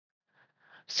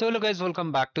So hello guys,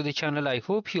 welcome back to the channel. I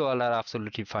hope you all are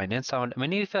absolutely fine and sound.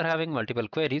 Many if you are having multiple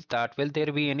queries that will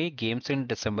there be any games in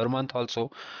December month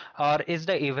also, or is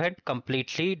the event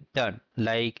completely done?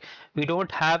 Like we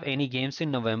don't have any games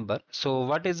in November. So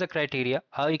what is the criteria?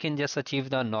 How you can just achieve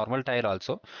the normal tier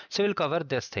also? So we'll cover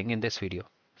this thing in this video.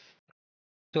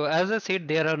 So as I said,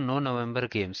 there are no November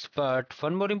games. But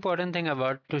one more important thing I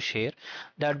want to share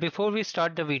that before we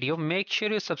start the video, make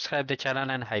sure you subscribe the channel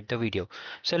and hype the video.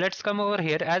 So let's come over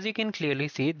here. As you can clearly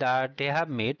see that they have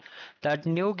made that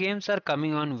new games are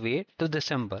coming on way to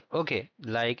December. Okay,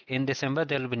 like in December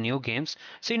there will be new games.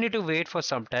 So you need to wait for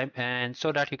some time and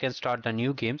so that you can start the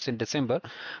new games in December.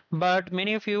 But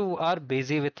many of you are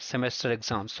busy with semester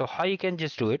exams. So how you can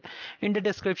just do it? In the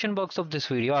description box of this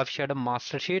video, I've shared a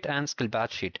master sheet and skill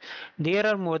badge sheet. There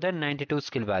are more than 92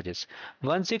 skill badges.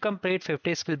 Once you complete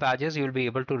 50 skill badges, you will be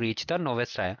able to reach the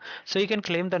novice tier. So you can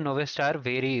claim the novice tier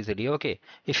very easily. Okay,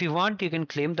 if you want, you can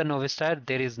claim the novice tier.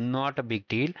 There is not a big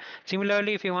deal.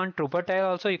 Similarly, if you want trooper tier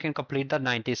also, you can complete the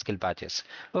 90 skill badges.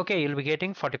 Okay, you'll be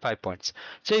getting 45 points.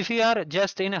 So if you are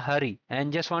just in a hurry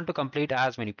and just want to complete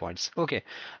as many points, okay.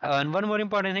 And one more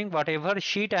important thing, whatever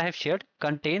sheet I have shared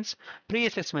contains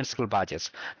pre-assessment skill badges.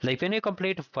 Like when you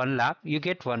complete one lab, you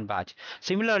get one badge.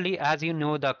 Similarly, as you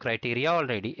know the criteria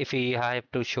already, if we have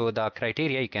to show the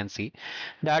criteria, you can see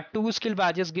that two skill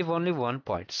badges give only 1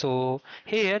 point. So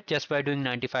here, just by doing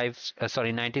 90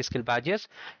 skill badges,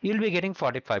 you'll be getting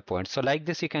 45 points. So like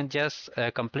this, you can just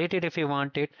complete it if you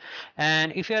want it.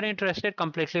 And if you are interested,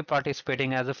 completely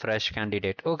participating as a fresh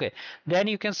candidate, okay, then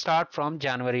you can start from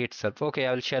January itself. Okay,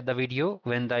 I will share the video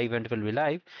when the event will be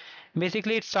live.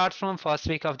 Basically, it starts from first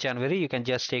week of January. You can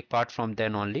just take part from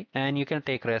then only, and you can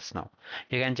take rest now.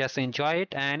 You can just enjoy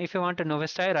it. And if you want a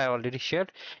novice tier, I already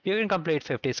shared. You can complete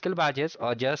 50 skill badges,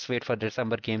 or just wait for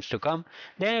December games to come.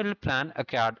 Then you will plan a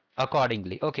card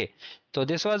accordingly. Okay. So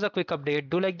this was a quick update.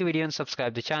 Do like the video and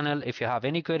subscribe the channel. If you have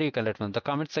any query, you can let me know in the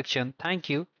comment section. Thank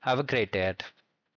you. Have a great day.